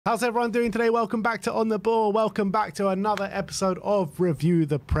How's everyone doing today? Welcome back to On The Ball. Welcome back to another episode of Review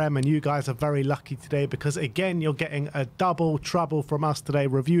the Prem. And you guys are very lucky today because, again, you're getting a double trouble from us today.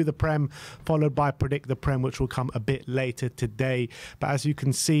 Review the Prem, followed by Predict the Prem, which will come a bit later today. But as you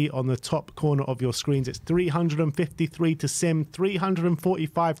can see on the top corner of your screens, it's 353 to Sim,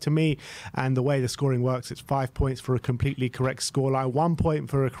 345 to me. And the way the scoring works, it's 5 points for a completely correct scoreline, 1 point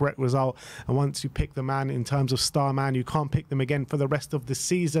for a correct result. And once you pick the man in terms of star man, you can't pick them again for the rest of the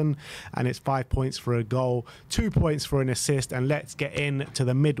season. And it's 5 points for a goal, 2 points for an assist. And let's get into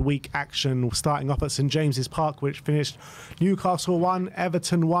the midweek action, starting off at St James's Park, which finished Newcastle 1,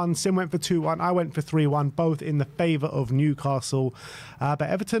 Everton 1. Sim went for 2-1, I went for 3-1, both in the favour of Newcastle. But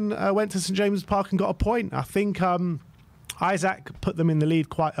Everton went to St James's Park and got a point. I think Isaac put them in the lead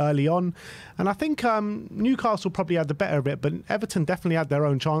quite early on, and I think Newcastle probably had the better of it, but Everton definitely had their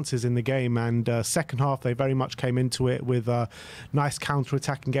own chances in the game, and second half they very much came into it with a nice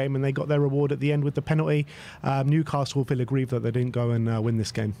counter-attacking game, and they got their reward at the end with the penalty. Newcastle will feel aggrieved that they didn't go and win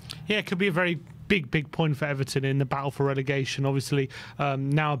this game. Yeah, it could be a very big point for Everton in the battle for relegation. Obviously,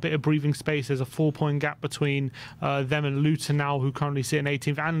 now a bit of breathing space. There's a 4-point gap between them and Luton now, who currently sit in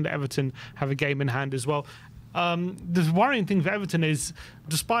 18th, and Everton have a game in hand as well. The worrying thing for Everton is,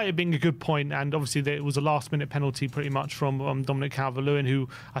 despite it being a good point, and obviously it was a last-minute penalty pretty much from Dominic Calvert-Lewin, who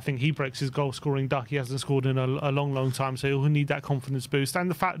I think he breaks his goal-scoring duck. He hasn't scored in a long time, so he'll need that confidence boost. And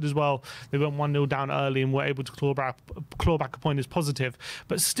the fact as well, they went 1-0 down early and were able to claw back a point is positive.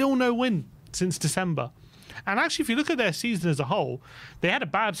 But still no win since December. And actually, if you look at their season as a whole, they had a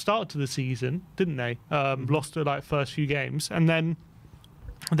bad start to the season, didn't they? Lost the first few games, and then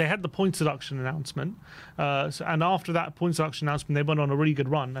they had the points deduction announcement, and after that points deduction announcement, they went on a really good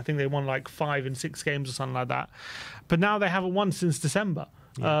run. I think they won like 5 in 6 games or something like that. But now they haven't won since December.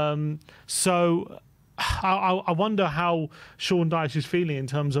 Yeah. So I wonder how Sean Dyche is feeling in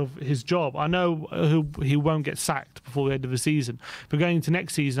terms of his job. I know he won't get sacked before the end of the season, but going into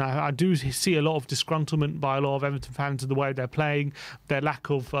next season, I do see a lot of disgruntlement by a lot of Everton fans of the way they're playing, their lack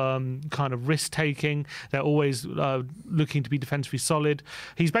of kind of risk taking. They're always looking to be defensively solid.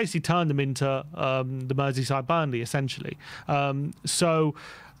 He's basically turned them into the Merseyside Burnley, essentially. So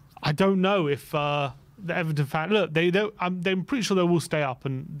I don't know if the Everton fan, look, I'm pretty sure they will stay up,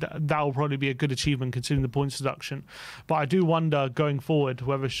 and that will probably be a good achievement considering the points deduction. But I do wonder going forward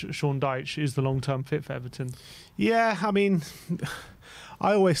whether Sean Dyche is the long-term fit for Everton. Yeah, I mean,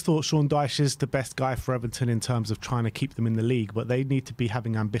 I always thought Sean Dyche is the best guy for Everton in terms of trying to keep them in the league, but they need to be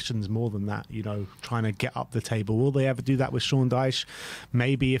having ambitions more than that, you know, trying to get up the table. Will they ever do that with Sean Dyche?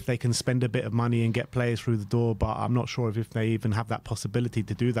 Maybe if they can spend a bit of money and get players through the door, but I'm not sure if they even have that possibility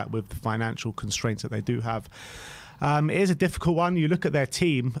to do that with the financial constraints that they do have. It is a difficult one. You look at their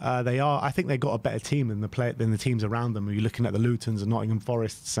team; I think they got a better team than the teams around them. You're looking at the Lutons and Nottingham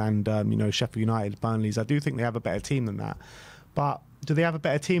Forests and Sheffield United, Burnleys. I do think they have a better team than that, but do they have a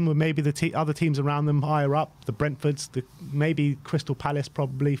better team with maybe the other teams around them higher up? The Brentfords, maybe Crystal Palace,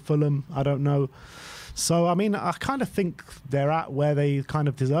 probably Fulham. I don't know. So, I mean, I kind of think they're at where they kind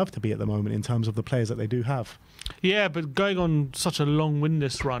of deserve to be at the moment in terms of the players that they do have. Yeah, but going on such a long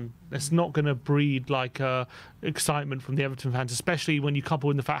windless run, it's not going to breed like excitement from the Everton fans, especially when you couple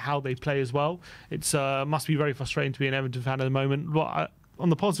in the fact how they play as well. It's must be very frustrating to be an Everton fan at the moment. On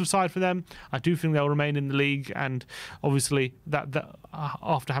the positive side for them, I do think they'll remain in the league, and obviously that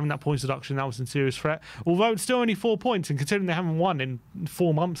after having that points deduction, that was in serious threat. Although it's still only 4 points, and considering they haven't won in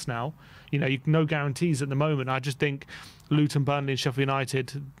 4 months now, no guarantees at the moment. I just think Luton, Burnley and Sheffield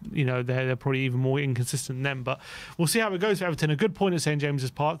United, they're probably even more inconsistent than them. But we'll see how it goes for Everton. A good point at St James's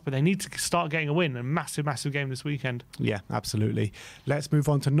Park, but they need to start getting a win. A massive game this weekend. Yeah, absolutely. Let's move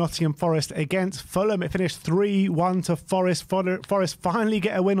on to Nottingham Forest against Fulham. It finished 3-1 to Forest. Forest finally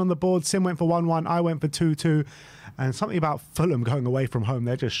get a win on the board. Sim went for 1-1. I went for 2-2. And something about Fulham going away from home,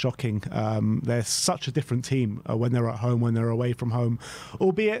 they're just shocking. They're such a different team when they're at home, when they're away from home.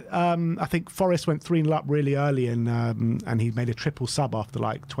 Albeit, I think Forest went 3-0 up really early, and he made a triple sub after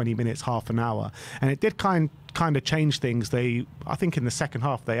like 20 minutes, half an hour. And it did kind of change things. I think in the second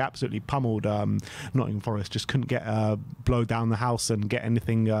half, they absolutely pummeled Nottingham Forest, just couldn't blow down the house and get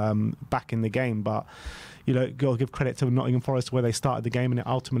anything back in the game. But got to give credit to Nottingham Forest where they started the game and it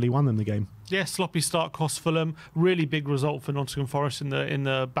ultimately won them the game. Yeah, sloppy start cost Fulham. Really big result for Nottingham Forest in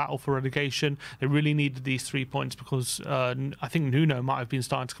the battle for relegation. They really needed these 3 points because I think Nuno might have been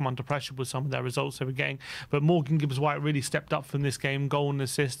starting to come under pressure with some of their results they were getting. But Morgan Gibbs-White really stepped up from this game, goal and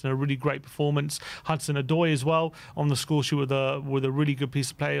assist, and a really great performance. Hudson-Odoi as well on the score sheet with a really good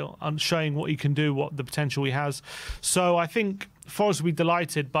piece of play, showing what he can do, what the potential he has. So I think Forest will be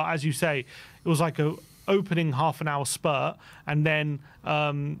delighted, but as you say, it was like a opening half an hour spurt, and then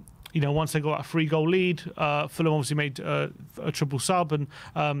once they got a 3-goal lead, Fulham obviously made a triple sub, and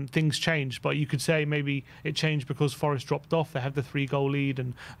things changed. But you could say maybe it changed because Forest dropped off. They had the 3-goal lead,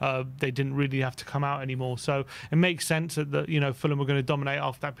 and they didn't really have to come out anymore. So it makes sense that Fulham were going to dominate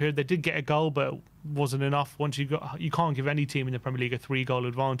after that period. They did get a goal, but wasn't enough. Once you can't give any team in the Premier League a 3-goal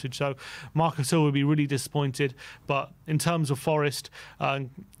advantage. So Marcus Hill would be really disappointed. But in terms of Forest,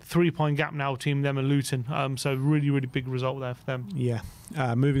 3-point gap now between them and Luton. So really, really big result there for them. Yeah.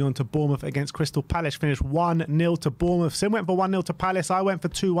 Moving on to Bournemouth against Crystal Palace, finished 1-0 to Bournemouth. Sim went for 1-0 to Palace. I went for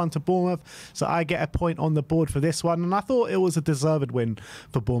 2-1 to Bournemouth. So I get a point on the board for this one. And I thought it was a deserved win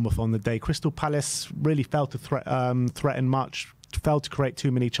for Bournemouth on the day. Crystal Palace really failed to threaten much. Failed to create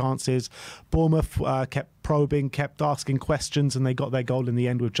too many chances. Bournemouth kept probing, kept asking questions, and they got their goal in the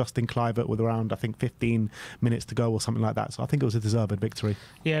end with Justin Kluivert with around, I think, 15 minutes to go or something like that. So I think it was a deserved victory.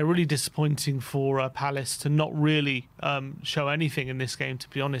 Yeah, really disappointing for Palace to not really show anything in this game, to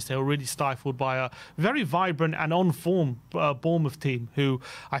be honest. They were really stifled by a very vibrant and on-form Bournemouth team, who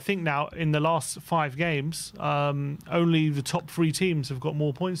I think now in the last 5 games, only the top 3 teams have got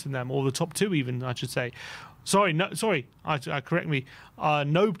more points than them, or the top 2 even, I should say. Correct me.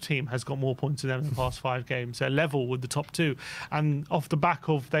 No team has got more points than them in the past 5 games. They're level with the top 2, and off the back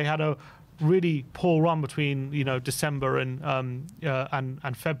of they had a really poor run between December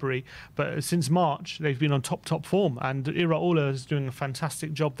and February, but since March they've been on top form, and Iraola is doing a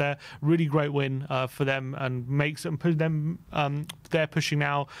fantastic job there. Really great win for them, and makes them put them they're pushing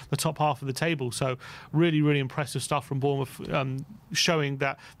now the top half of the table. So really, really impressive stuff from Bournemouth, showing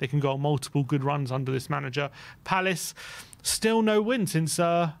that they can go on multiple good runs under this manager. Palace still no win since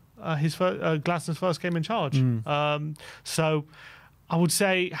Glasner's first game in charge. So I would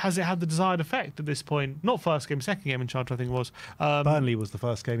say, has it had the desired effect at this point? Not first game, second game in charge, I think it was. Burnley was the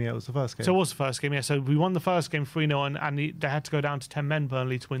first game, yeah, it was the first game. So it was the first game, yeah. So we won the first game 3-0, and they had to go down to 10 men,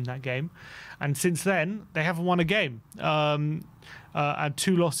 Burnley, to win that game. And since then, they haven't won a game. And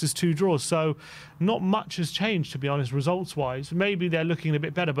 2 losses, 2 draws. So not much has changed, to be honest, results-wise. Maybe they're looking a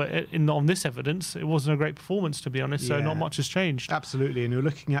bit better, but on this evidence, it wasn't a great performance, to be honest. So not much has changed. Absolutely. And you're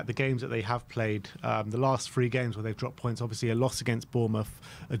looking at the games that they have played, the last 3 games where they've dropped points. Obviously, a loss against Bournemouth,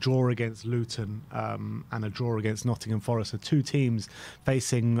 a draw against Luton, and a draw against Nottingham Forest. So 2 teams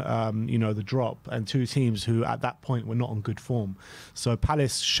facing, the drop, and 2 teams who at that point were not on good form. So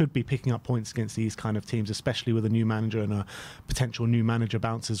Palace should be picking up points against these kind of teams, especially with a new manager and a potential new manager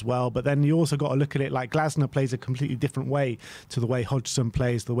bounce as well. But then you also got to look at it like Glasner plays a completely different way to the way Hodgson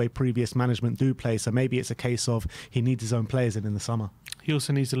plays, the way previous management do play. So maybe it's a case of he needs his own players in the summer. He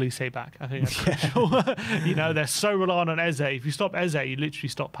also needs Elise back. I think that's crucial. They're so reliant on Eze. If you stop Eze, you literally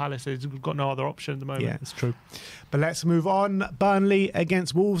stop Palace. We've got no other option at the moment. Yeah, it's true. But let's move on. Burnley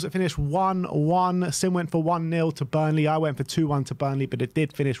against Wolves. It finished 1-1. Sim went for 1-0 to Burnley. I went for 2-1 to Burnley, but it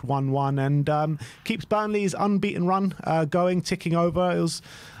did finish 1-1, and keeps Burnley's unbeaten run going, ticking over.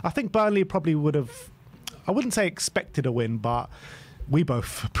 I think Burnley probably would have, I wouldn't say expected a win, but we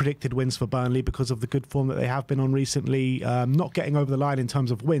both predicted wins for Burnley because of the good form that they have been on recently. Not getting over the line in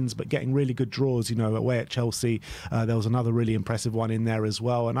terms of wins, but getting really good draws, away at Chelsea. There was another really impressive one in there as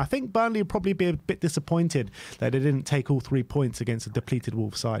well. And I think Burnley would probably be a bit disappointed that they didn't take all 3 points against a depleted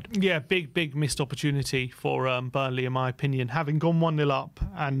Wolves side. Yeah, big missed opportunity for Burnley, in my opinion. Having gone 1-0 up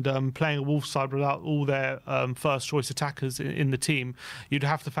and playing a Wolves side without all their first choice attackers in the team, you'd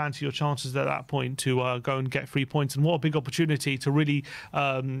have to fancy your chances at that point to go and get 3 points. And what a big opportunity to really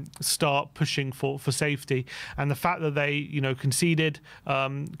start pushing for safety. And the fact that they conceded,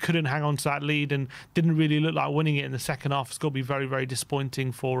 couldn't hang on to that lead, and didn't really look like winning it in the second half, it's got to be very, very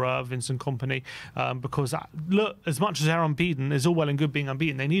disappointing for Vincent Kompany, because look, as much as they're unbeaten, it's all well and good being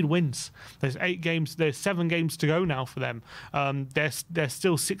unbeaten. They need wins. There's 7 games to go now for them. They're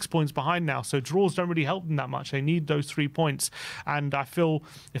still 6 points behind now, so draws don't really help them that much. They need those 3 points, and I feel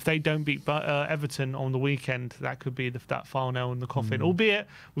if they don't beat Everton on the weekend, that could be that final nail in the coffin. Albeit,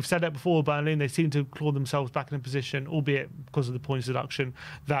 we've said that before, Burnley, and they seem to claw themselves back in a position, albeit because of the points deduction,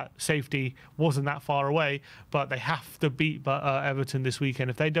 that safety wasn't that far away, but they have to beat Everton this weekend.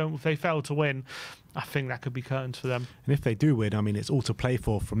 If they fail to win, I think that could be curtains for them. And if they do win, I mean, it's all to play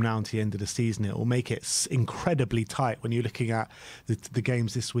for from now until the end of the season. It will make it incredibly tight when you're looking at the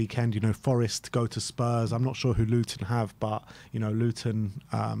games this weekend. Forest go to Spurs. I'm not sure who Luton have, but Luton,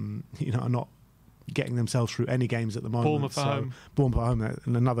 are not getting themselves through any games at the moment. Bournemouth at home. Bournemouth at home,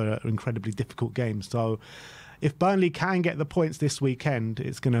 and another incredibly difficult game. So if Burnley can get the points this weekend,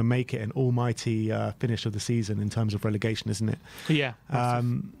 it's going to make it an almighty finish of the season in terms of relegation, isn't it? Yeah.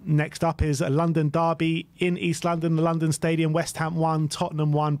 Next up is a London derby in East London, the London Stadium. West Ham won,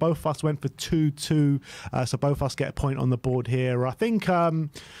 Tottenham won. Both of us went for 2-2, so both of us get a point on the board here. I think the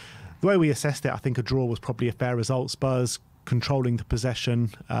way we assessed it, I think a draw was probably a fair result. Spurs controlling the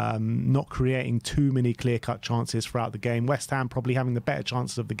possession, not creating too many clear-cut chances throughout the game. West Ham probably having the better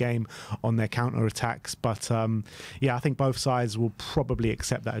chances of the game on their counter-attacks. But, yeah, I think both sides will probably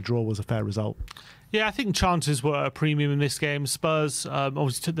accept that a draw was a fair result. Yeah, I think chances were a premium in this game. Spurs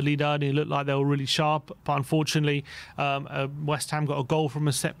obviously took the lead early. It looked like they were really sharp. But unfortunately, West Ham got a goal from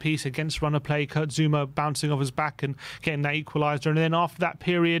a set piece against runner play. Kurt Zouma bouncing off his back and getting that equaliser. And then after that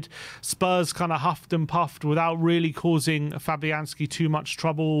period, Spurs kind of huffed and puffed without really causing Fabianski too much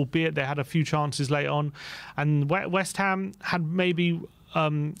trouble, albeit they had a few chances late on. And West Ham had maybe...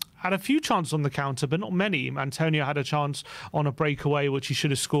 had a few chances on the counter, but not many. Antonio had a chance on a breakaway, which he should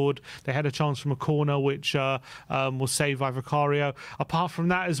have scored. They had a chance from a corner, which was saved by Vicario. Apart from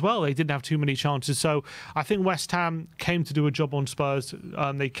that as well, they didn't have too many chances. So I think West Ham came to do a job on Spurs.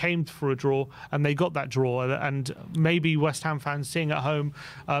 They came for a draw, and they got that draw. And maybe West Ham fans seeing at home,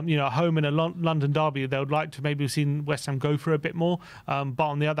 at home in a London derby, they would like to maybe have seen West Ham go for a bit more. But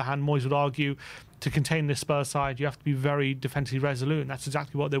on the other hand, Moyes would argue, to contain this Spurs side, you have to be very defensively resolute, and that's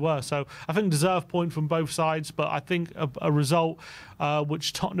exactly what they were. So I think deserved point from both sides, but I think a result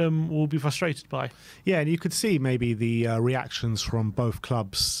which Tottenham will be frustrated by. Yeah, and you could see maybe the reactions from both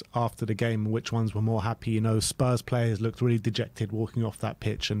clubs after the game, which ones were more happy. You know, Spurs players looked really dejected walking off that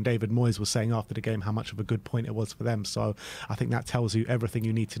pitch, and David Moyes was saying after the game how much of a good point it was for them. So I think that tells you everything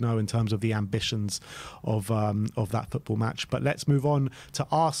you need to know in terms of the ambitions of that football match. But let's move on to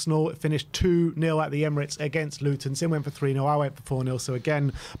Arsenal. It finished 2-0 at the Emirates against Luton. Sim went for 3-0, I went for 4-0. So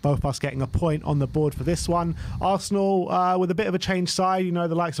again, both of us getting a point on the board for this one. Arsenal with a bit of a change side, you know,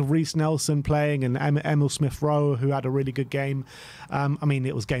 the likes of Reece Nelson playing and Emil Smith-Rowe, who had a really good game. I mean,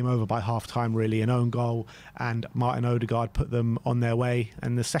 it was game over by half-time, really. An own goal and Martin Odegaard put them on their way.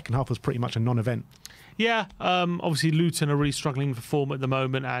 And the second half was pretty much a non-event. Yeah, obviously Luton are really struggling for form at the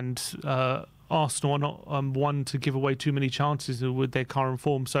moment, and Arsenal are not one to give away too many chances with their current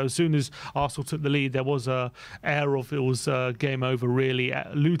form. So as soon as Arsenal took the lead, there was a air of it was game over, really.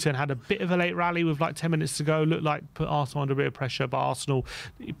 Luton had a bit of a late rally with like 10 minutes to go. Looked like put Arsenal under a bit of pressure, but Arsenal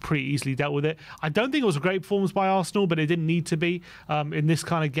pretty easily dealt with it. I don't think it was a great performance by Arsenal, but it didn't need to be. In this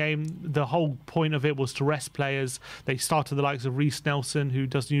kind of game, the whole point of it was to rest players. They started the likes of Reece Nelson, who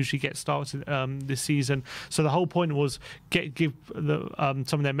doesn't usually get started this season. So the whole point was give some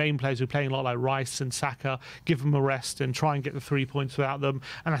of their main players who are playing a lot like Rice and Saka, give them a rest and try and get the 3 points without them.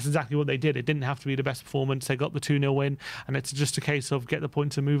 And that's exactly what they did. It didn't have to be the best performance. They got the 2-0 win, and it's just a case of get the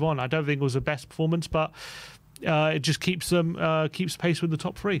points and move on. I don't think it was the best performance, but it just keeps pace with the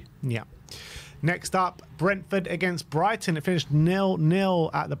top three. Yeah. Next up, Brentford against Brighton. It finished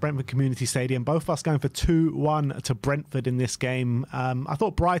 0-0 at the Brentford Community Stadium. Both of us going for 2-1 to Brentford in this game. I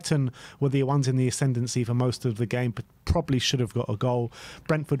thought Brighton were the ones in the ascendancy for most of the game, but probably should have got a goal.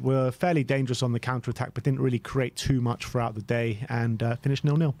 Brentford were fairly dangerous on the counter-attack, but didn't really create too much throughout the day, and finished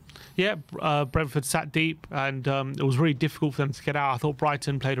 0-0. Yeah, Brentford sat deep, and it was really difficult for them to get out. I thought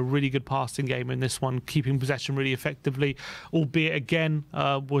Brighton played a really good passing game in this one, keeping possession really effectively, albeit again,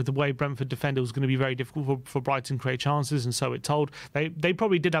 with the way Brentford defended, it was going to be very difficult for Brighton to create chances, and so it told. They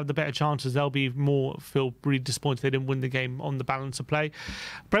probably did have the better chances. They'll feel really disappointed they didn't win the game on the balance of play.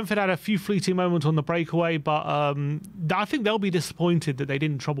 Brentford had a few fleeting moments on the breakaway, but I think they'll be disappointed that they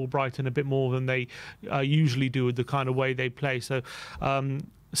didn't trouble Brighton a bit more than they usually do with the kind of way they play. So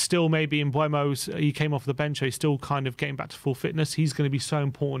still maybe in Mbeumo, he came off the bench, so he's still kind of getting back to full fitness. He's going to be so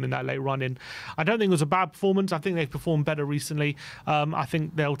important in that late run-in. I don't think it was a bad performance. I think they've performed better recently. I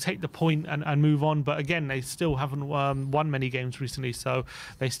think they'll take the point and move on. But again, they still haven't won many games recently, so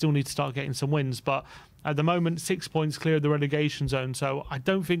they still need to start getting some wins. But at the moment, 6 points clear of the relegation zone. So I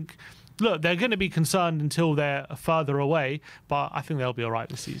don't think... Look, they're going to be concerned until they're further away, but I think they'll be all right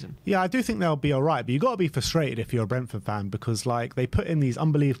this season. Yeah, I do think they'll be all right, but you've got to be frustrated if you're a Brentford fan, because like they put in these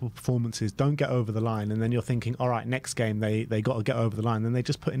unbelievable performances, don't get over the line, and then you're thinking, all right, next game they got to get over the line. Then they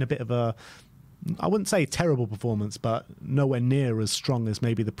just put in a bit of a, I wouldn't say terrible performance, but nowhere near as strong as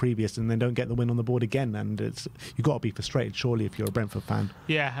maybe the previous, and then don't get the win on the board again. And you've got to be frustrated, surely, if you're a Brentford fan.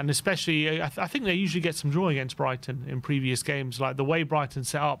 Yeah, and especially, I think they usually get some joy against Brighton in previous games. Like the way Brighton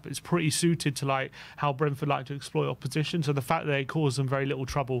set up is pretty suited to like how Brentford like to exploit opposition. So the fact that they cause them very little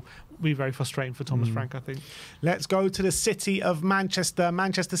trouble will be very frustrating for Thomas Frank, I think. Let's go to the city of Manchester.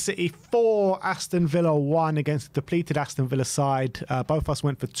 Manchester City 4, Aston Villa 1 against the depleted Aston Villa side. Both of us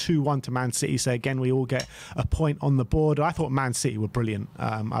went for 2-1 to Man City. So say again, we all get a point on the board. I thought Man City were brilliant.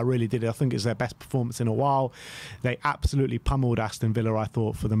 I really did. I think it's their best performance in a while. They absolutely pummeled Aston Villa, I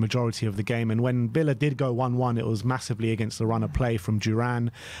thought, for the majority of the game. And when Villa did go 1-1, it was massively against the run of play from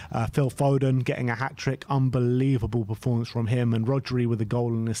Duran. Phil Foden getting a hat-trick. Unbelievable performance from him. And Rodri with a goal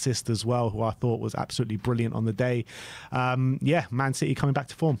and assist as well, who I thought was absolutely brilliant on the day. Yeah, Man City coming back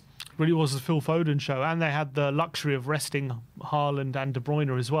to form. Really was a Phil Foden show, and they had the luxury of resting Haaland and De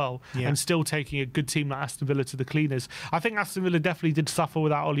Bruyne as well, and still taking a good team like Aston Villa to the cleaners. I think Aston Villa definitely did suffer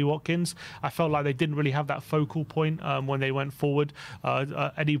without Ollie Watkins. I felt like they didn't really have that focal point when they went forward.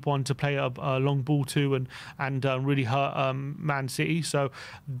 Anyone to play a long ball to and really hurt Man City. So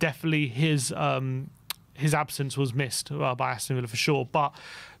definitely his absence was missed by Aston Villa for sure. But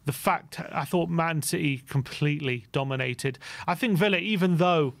the fact, I thought Man City completely dominated. I think Villa, even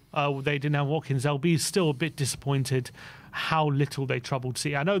though they didn't have Watkins, they'll be still a bit disappointed how little they troubled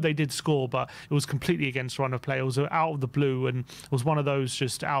City. I know they did score, but it was completely against run of play. It was out of the blue, and it was one of those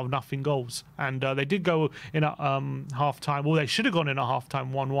just out of nothing goals. And they did go in at half-time. Well, they should have gone in at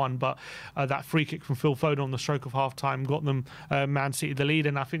half-time 1-1, but that free kick from Phil Foden on the stroke of half-time got them Man City the lead.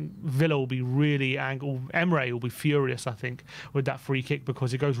 And I think Villa will be really angry. Emre will be furious, I think, with that free kick,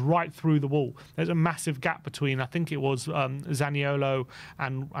 because it goes right through the wall. There's a massive gap between, I think it was Zaniolo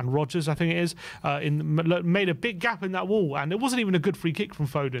and Rodgers, I think it is, made a big gap in that wall. And it wasn't even a good free kick from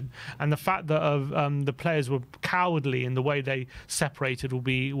Foden. And the fact that the players were cowardly in the way they separated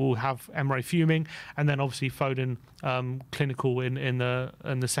will have Emre fuming, and then obviously Foden clinical in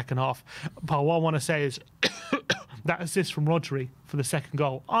the second half. But what I want to say is that assist from Rodri for the second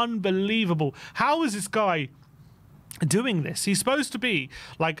goal, unbelievable. How is this guy doing this? He's supposed to be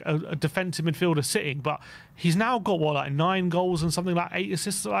like a defensive midfielder sitting, but he's now got like 9 goals and something like 8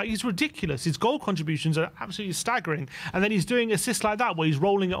 assists. Like, he's ridiculous. His goal contributions are absolutely staggering, and then he's doing assists like that where he's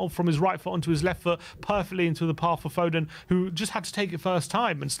rolling it off from his right foot onto his left foot perfectly into the path of Foden, who just had to take it first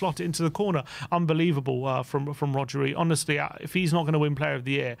time and slot it into the corner. Unbelievable from Rodri. Honestly, if he's not going to win Player of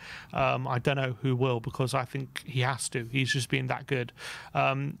the Year, I don't know who will, because I think he has to. He's just been that good,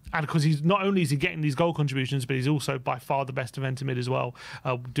 and because he's not only is he getting these goal contributions, but he's also by far the best defensive mid as well,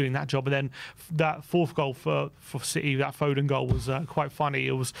 doing that job. And then that fourth goal for City, that Foden goal, was quite funny.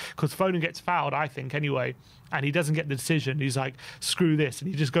 It was because Foden gets fouled, I think, anyway, and he doesn't get the decision. He's like, screw this, and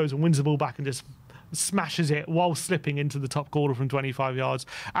he just goes and wins the ball back and just smashes it while slipping into the top corner from 25 yards.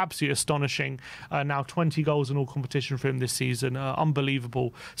 Absolutely astonishing. Now 20 goals in all competition for him this season.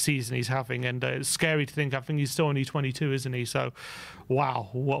 Unbelievable season he's having, and it's scary to think. I think he's still only 22, isn't he? So, wow,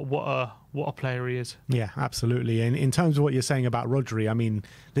 what a player he is. Yeah, absolutely. And in terms of what you're saying about Rodri, I mean,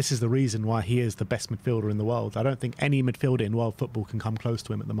 this is the reason why he is the best midfielder in the world. I don't think any midfielder in world football can come close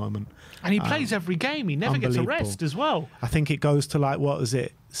to him at the moment. And he plays every game. He never gets a rest as well. I think it goes to like, what is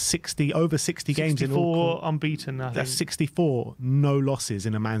it? Over 60 games in all. 64 unbeaten, I think. That's 64 no losses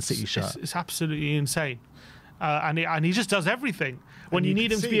in a Man City shirt. It's absolutely insane. And he just does everything. When you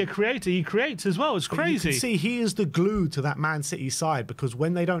need him to be a creator, he creates as well. It's crazy. You can see he is the glue to that Man City side, because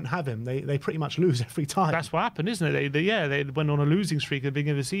when they don't have him, they pretty much lose every time. That's what happened, isn't it? They went on a losing streak at the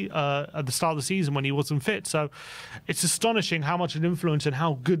beginning of at the start of the season when he wasn't fit. So it's astonishing how much an influence and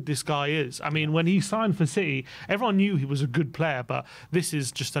how good this guy is. I mean, when he signed for City, everyone knew he was a good player, but this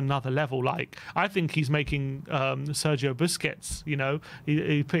is just another level. Like, I think he's making Sergio Busquets,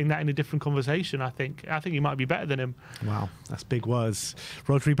 he's putting that in a different conversation. I think he might be better than him. Wow, that's big words.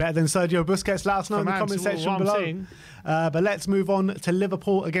 Rodri better than Sergio Busquets? Let us know in the comment section below. But let's move on to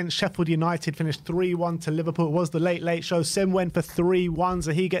Liverpool against Sheffield United. Finished 3-1 to Liverpool. It was the late show. Sim went for 3-1,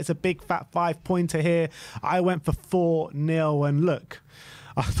 so he gets a big fat 5-pointer here. I went for 4-0, and look,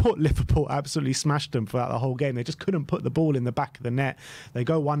 I thought Liverpool absolutely smashed them throughout the whole game. They just couldn't put the ball in the back of the net. They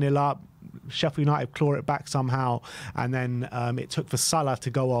go 1-0 up. Sheffield United claw it back somehow, and then it took for Salah to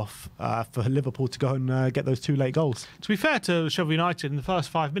go off for Liverpool to go and get those 2 late goals. To be fair to Sheffield United, in the first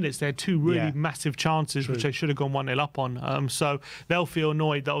 5 minutes they had 2 really massive chances which they should have gone 1-0 up on, so they'll feel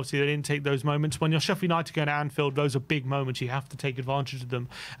annoyed that obviously they didn't take those moments. When you're Sheffield United going to Anfield, those are big moments. You have to take advantage of them,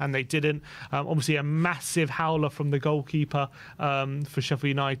 and they didn't. Obviously a massive howler from the goalkeeper for Sheffield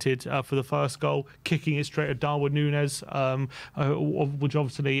United for the first goal, kicking it straight at Darwin Núñez, which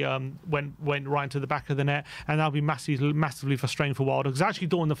obviously went right into the back of the net, and that'll be massively frustrating for Wilder, because I actually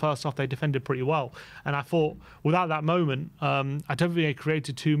thought in the first half they defended pretty well, and I thought without that moment I don't think they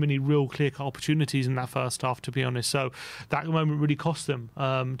created too many real clear-cut opportunities in that first half, to be honest. So that moment really cost them,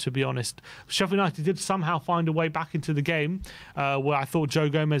 to be honest. Sheffield United did somehow find a way back into the game, where I thought Joe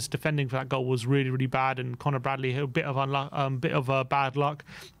Gomez defending for that goal was really, really bad, and Conor Bradley had a bit of bad luck,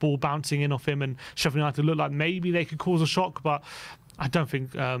 ball bouncing in off him, and Sheffield United looked like maybe they could cause a shock, but I don't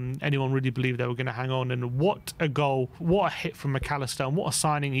think anyone really believed they were going to hang on. And what a goal, what a hit from McAllister, and what a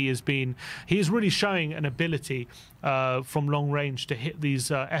signing he has been. He is really showing an ability from long range to hit these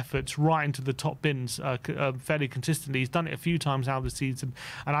efforts right into the top bins fairly consistently. He's done it a few times now this season,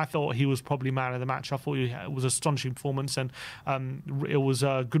 and I thought he was probably man of the match. I thought it was an astonishing performance, and it was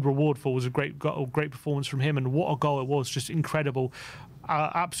a good reward for. It was a great performance from him, and what a goal it was, just incredible.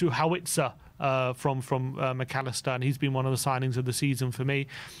 Absolute howitzer from McAllister, and he's been one of the signings of the season for me.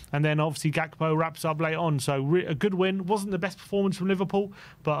 And then obviously Gakpo wraps up late on, so a good win. Wasn't the best performance from Liverpool,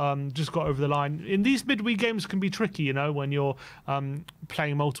 but just got over the line. In these midweek games can be tricky, you know, when you're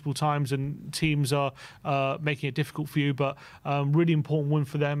playing multiple times and teams are making it difficult for you, but really important win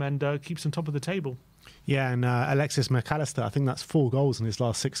for them, and keeps them top of the table. Yeah, and Alexis McAllister, I think that's 4 goals in his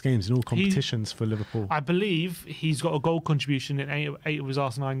last 6 games in all competitions for Liverpool. I believe he's got a goal contribution in 8 of his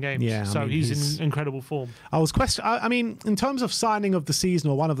last 9 games. Yeah, so he's in incredible form. I mean, in terms of signing of the season,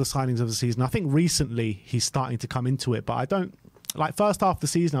 or one of the signings of the season, I think recently he's starting to come into it, but I don't. Like, first half of the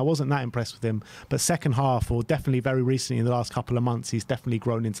season, I wasn't that impressed with him. But second half, or definitely very recently in the last couple of months, he's definitely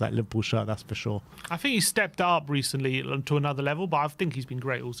grown into that Liverpool shirt, that's for sure. I think he's stepped up recently to another level, but I think he's been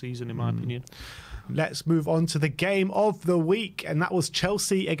great all season, in my opinion. Let's move on to the game of the week, and that was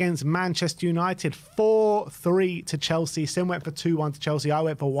Chelsea against Manchester United. 4-3 to Chelsea. Sim went for 2-1 to Chelsea. I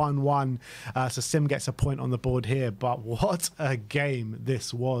went for 1-1. So Sim gets a point on the board here. But what a game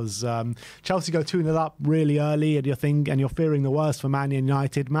this was. Chelsea go 2-0 up really early, and you're fearing the worst for Man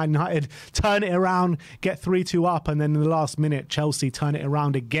United. Man United turn it around, get 3-2 up, and then in the last minute, Chelsea turn it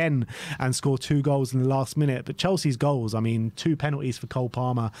around again and score 2 goals in the last minute. But Chelsea's goals, I mean, 2 penalties for Cole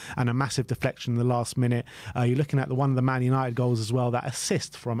Palmer and a massive deflection in the last minute. You're looking at one of the Man United goals as well. That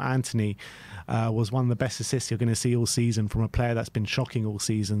assist from Anthony was one of the best assists you're going to see all season from a player that's been shocking all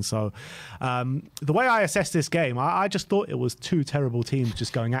season. So the way I assess this game, I just thought it was 2 terrible teams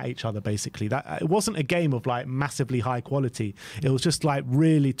just going at each other, basically. It wasn't a game of like massively high quality. It was just like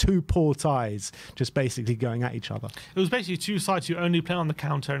really 2 poor ties just basically going at each other. It was basically 2 sides who only play on the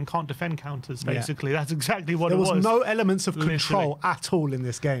counter and can't defend counters, basically. Yeah. That's exactly what it was. There was no elements of control at all in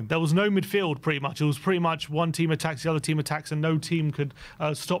this game. There was no midfield, pretty much. It was pretty much one team attacks, the other team attacks, and no team could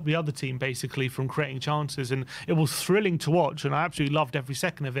stop the other team, basically, from creating chances. And it was thrilling to watch, and I absolutely loved every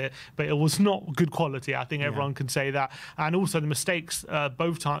second of it, but it was not good quality. I think everyone can say that. And also the mistakes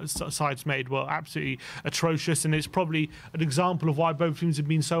both sides made were absolutely atrocious, and it's probably an example of why both teams have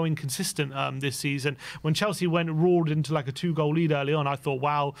been so inconsistent this season. When Chelsea roared into like a 2-goal lead early on, I thought,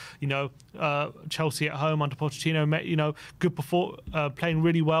 wow, you know, Chelsea at home under Pochettino, you know, good playing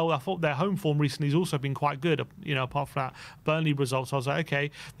really well. I thought their home form recently has also been quite good, you know, apart from that Burnley results. I was like,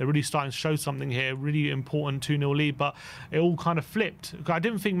 okay, they're really starting to show something here, really important 2-0 lead, but it all kind of flipped. I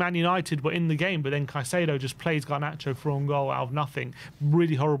didn't think Man United were in the game, but then Caicedo just plays Garnacho for an goal out of nothing.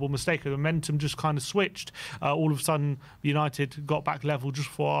 Really horrible mistake. The momentum just kind of switched. All of a sudden, United got back level just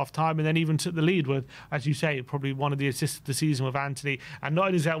before half-time, and then even took the lead with, as you say, probably one of the assists of the season with Anthony. And not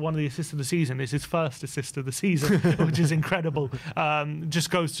only is that one of the assists of the season, it's his first assist of the season, which is incredible. Just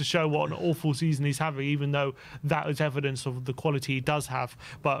goes to show what an awful season he's having, even though that is evidence of the quality he does have.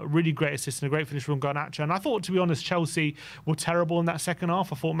 But really great assist and a great finish from Garnacho. And I thought, to be honest, Chelsea were terrible in that second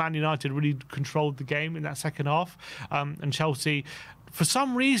half. I thought Man United really controlled the game in that second half. And Chelsea, for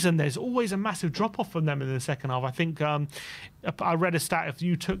some reason, there's always a massive drop-off from them in the second half. I think I read a stat, if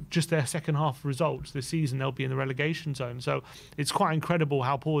you took just their second half results this season, they'll be in the relegation zone. So it's quite incredible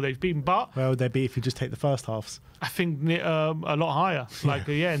how poor they've been. But where would they be if you just take the first halves? I think a lot higher,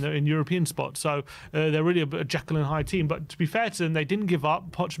 in European spots. So they're really a Jekyll and Hyde team. But to be fair to them, they didn't give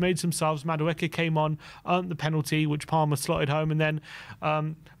up. Poch made some subs. Madueke came on, earned the penalty, which Palmer slotted home. And then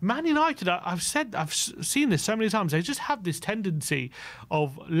Man United, I've seen this so many times, they just have this tendency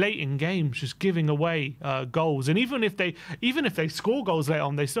of late in games just giving away goals. And even if they score goals late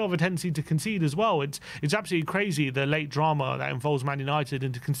on, they still have a tendency to concede as well. It's absolutely crazy, the late drama that involves Man United,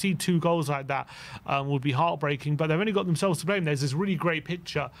 and to concede 2 goals like that would be heartbreaking. But they've only got themselves to blame. There's this really great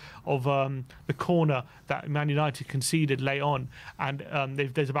picture of the corner that Man United conceded late on, and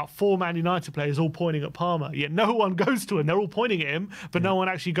there's about 4 Man United players all pointing at Palmer, yet no one goes to him. They're all pointing at him, but no one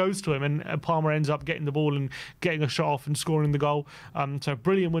actually goes to him, and Palmer ends up getting the ball and getting a shot off and scoring the goal. So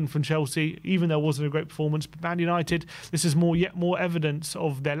brilliant win from Chelsea, even though it wasn't a great performance. But Man United, this is yet more evidence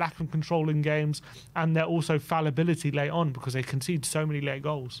of their lack of control in games, and their also fallibility late on, because they concede so many late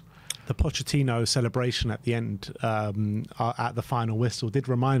goals. the Pochettino celebration at the end at the final whistle did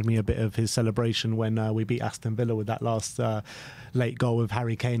remind me a bit of his celebration when we beat Aston Villa with that last late goal with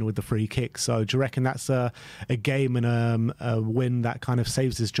Harry Kane with the free kick. So do you reckon that's a game and a win that kind of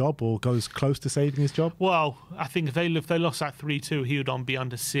saves his job or goes close to saving his job? Well, I think if they lost that 3-2, he would be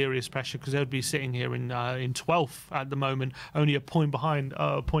under serious pressure because they would be sitting here in 12th at the moment, only a point behind,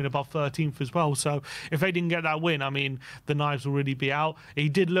 a point above 13th as well. So if they didn't get that win, I mean, the knives will really be out. He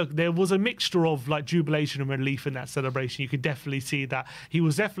did look, there was a mixture of like jubilation and relief in that celebration. You could definitely see that. He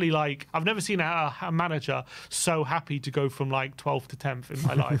was definitely like, I've never seen a manager so happy to go from like 12th to 10th in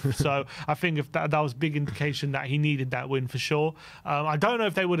my life. So I think if that was a big indication that he needed that win for sure. I don't know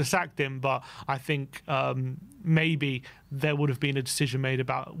if they would have sacked him, but I think maybe there would have been a decision made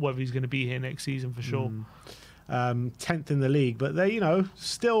about whether he's going to be here next season for sure. 10th in the league, but they're, you know,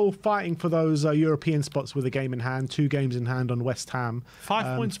 still fighting for those European spots with a game in hand, 2 games in hand on West Ham.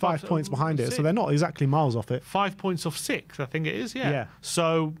 5 points, 5 points behind it, so they're not exactly miles off it. 5 points off 6, I think it is, yeah.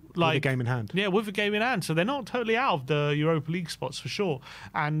 So, like, with a game in hand. Yeah, with a game in hand. So they're not totally out of the Europa League spots for sure.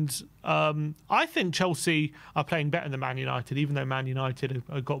 And I think Chelsea are playing better than Man United, even though Man United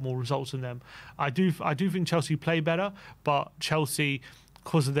have got more results than them. I do think Chelsea play better, but Chelsea,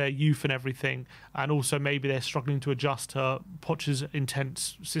 because of their youth and everything, and also maybe they're struggling to adjust to Poch's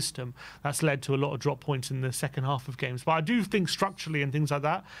intense system, that's led to a lot of drop points in the second half of games. But I do think structurally and things like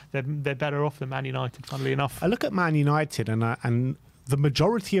that, they're better off than Man United, funnily enough. I look at Man United and the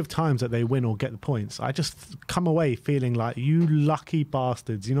majority of times that they win or get the points, I just come away feeling like, you lucky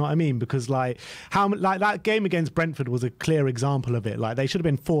bastards, you know what I mean? Because like that game against Brentford was a clear example of it. Like they should have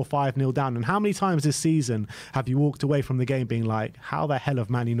been 4-5-0 down. And how many times this season have you walked away from the game being like, how the hell have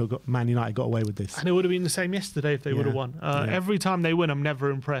Man United got away with this? And it would have been the same yesterday if they would have won. Every time they win, I'm never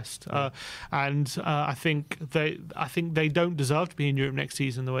impressed. And I think they don't deserve to be in Europe next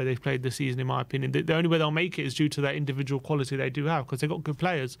season the way they've played this season, in my opinion. The only way they'll make it is due to that individual quality they do have, because they've got good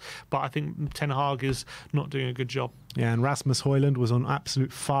players, but I think Ten Hag is not doing a good job. Yeah, and Rasmus Højlund was on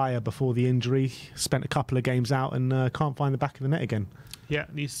absolute fire before the injury. Spent a couple of games out and can't find the back of the net again. Yeah,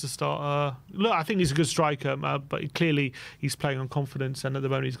 needs to start. Look, I think he's a good striker, but clearly he's playing on confidence, and at the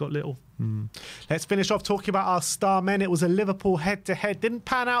moment he's got little. Let's finish off talking about our star men. It was a Liverpool head-to-head. Didn't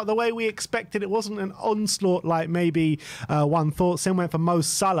pan out the way we expected. It wasn't an onslaught like maybe one thought. Sim went for Mo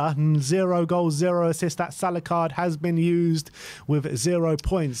Salah. 0 goals, 0 assists. That Salah card has been used with 0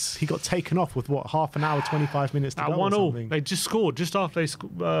 points. He got taken off with, what, half an hour, 25 minutes to go 1-1. They just scored. Just after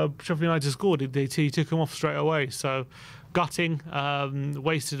Sheffield United scored, he took him off straight away. So gutting,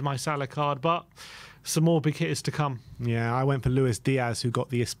 wasted my Salah card, but some more big hitters to come. Yeah, I went for Luis Diaz, who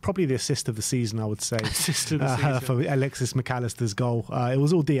got probably the assist of the season, I would say. Assist of the season. For Alexis McAllister's goal. It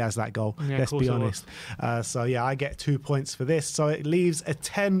was all Diaz, that goal, let's be honest. So, yeah, I get 2 points for this. So it leaves a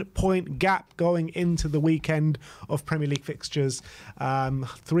 10-point gap going into the weekend of Premier League fixtures.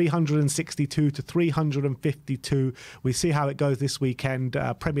 362 to 352. We see how it goes this weekend.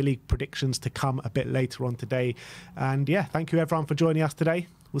 Premier League predictions to come a bit later on today. And, yeah, thank you, everyone, for joining us today.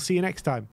 We'll see you next time.